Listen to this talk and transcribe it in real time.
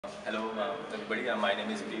Hello everybody, my name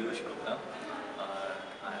is Piyush Gupta.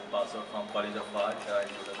 I am passed out from College of Art in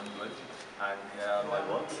 2012 and here are my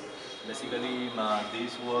works. Basically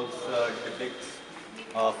these works depicts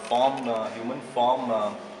human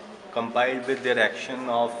form compiled with their action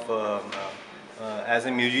of as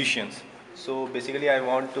a musicians. So basically I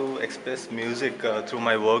want to express music through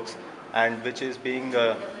my works and which is being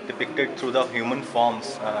depicted through the human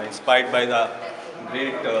forms inspired by the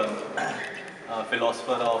great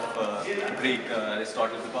philosopher of Greek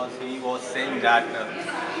Aristotle, because he was saying that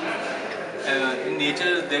in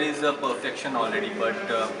nature there is a perfection already, but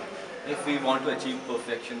if we want to achieve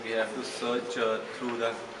perfection we have to search through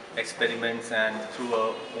the experiments and through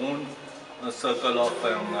our own circle of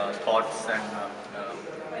thoughts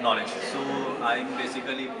and knowledge. So I'm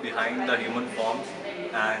basically behind the human forms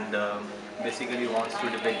and basically wants to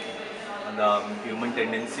depict the human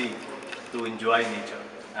tendency to enjoy nature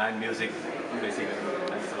and music basically.